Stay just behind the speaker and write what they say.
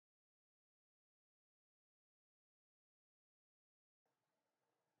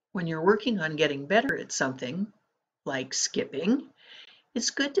When you're working on getting better at something, like skipping,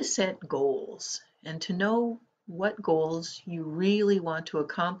 it's good to set goals and to know what goals you really want to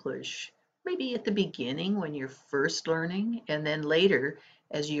accomplish, maybe at the beginning when you're first learning, and then later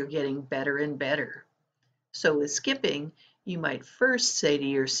as you're getting better and better. So with skipping, you might first say to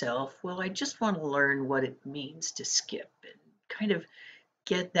yourself, well, I just want to learn what it means to skip and kind of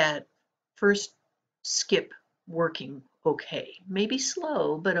get that first skip working okay. Maybe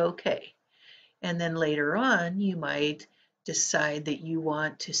slow, but okay. And then later on, you might decide that you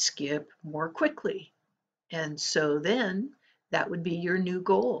want to skip more quickly. And so then that would be your new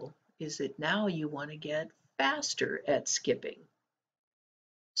goal, is that now you want to get faster at skipping.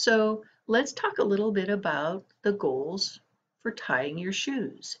 So let's talk a little bit about the goals for tying your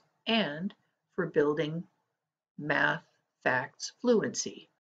shoes and for building math facts fluency.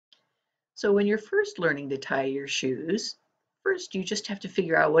 So when you're first learning to tie your shoes, first you just have to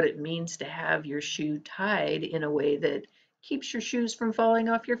figure out what it means to have your shoe tied in a way that keeps your shoes from falling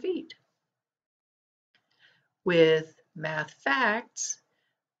off your feet. With math facts,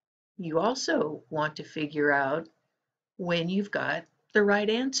 you also want to figure out when you've got the right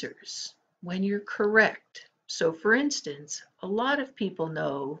answers, when you're correct. So for instance, a lot of people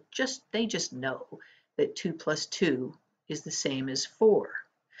know, they just know that 2 plus 2 is the same as 4.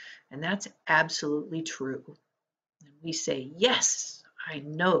 And that's absolutely true. And we say, yes, I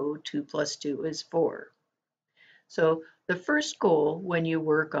know 2 plus 2 is 4. So the first goal when you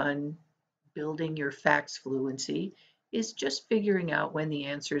work on building your facts fluency is just figuring out when the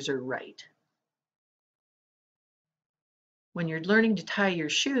answers are right. When you're learning to tie your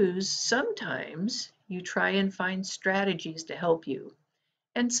shoes, sometimes you try and find strategies to help you.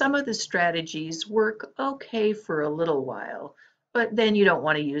 And some of the strategies work okay for a little while, but then you don't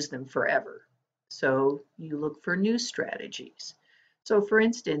want to use them forever. So you look for new strategies. So for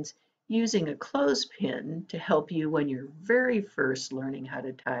instance, using a clothespin to help you when you're very first learning how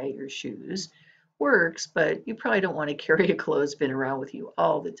to tie your shoes works, but you probably don't want to carry a clothespin around with you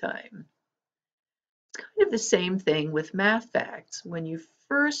all the time. It's kind of the same thing with math facts. When you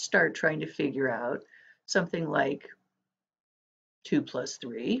first start trying to figure out something like 2 plus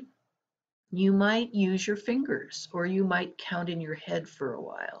 3, you might use your fingers or you might count in your head for a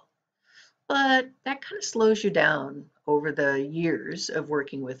while. But that kind of slows you down over the years of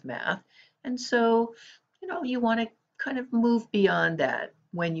working with math. And so, you want to kind of move beyond that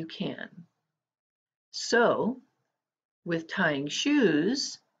when you can. So, with tying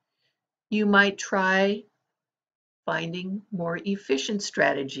shoes, you might try finding more efficient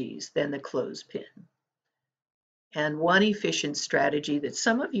strategies than the clothespin. And one efficient strategy that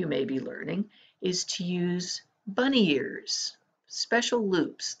some of you may be learning is to use bunny ears, special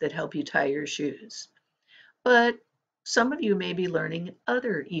loops that help you tie your shoes. But some of you may be learning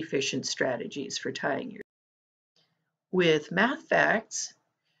other efficient strategies for tying your shoes. With math facts,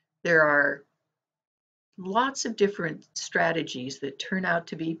 there are lots of different strategies that turn out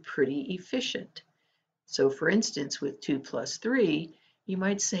to be pretty efficient. So for instance, with 2 plus 3, you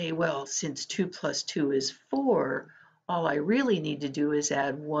might say, well, since 2 plus 2 is 4, all I really need to do is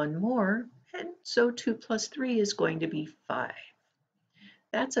add one more, and so 2 plus 3 is going to be 5.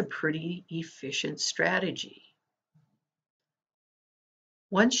 That's a pretty efficient strategy.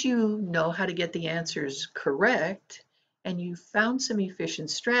 Once you know how to get the answers correct, and you've found some efficient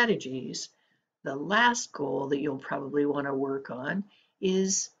strategies, the last goal that you'll probably want to work on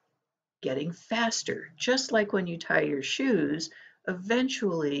is getting faster. Just like when you tie your shoes,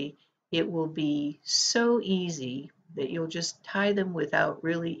 eventually it will be so easy that you'll just tie them without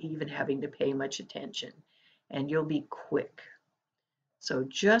really even having to pay much attention, and you'll be quick. So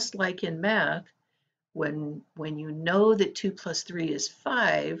just like in math, when you know that 2 plus 3 is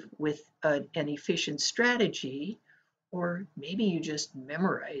 5 with an efficient strategy, or maybe you just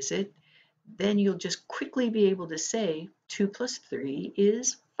memorize it, then you'll just quickly be able to say 2 plus 3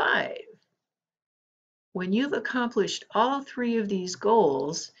 is 5. When you've accomplished all three of these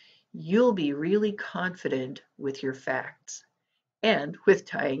goals, you'll be really confident with your facts and with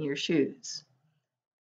tying your shoes.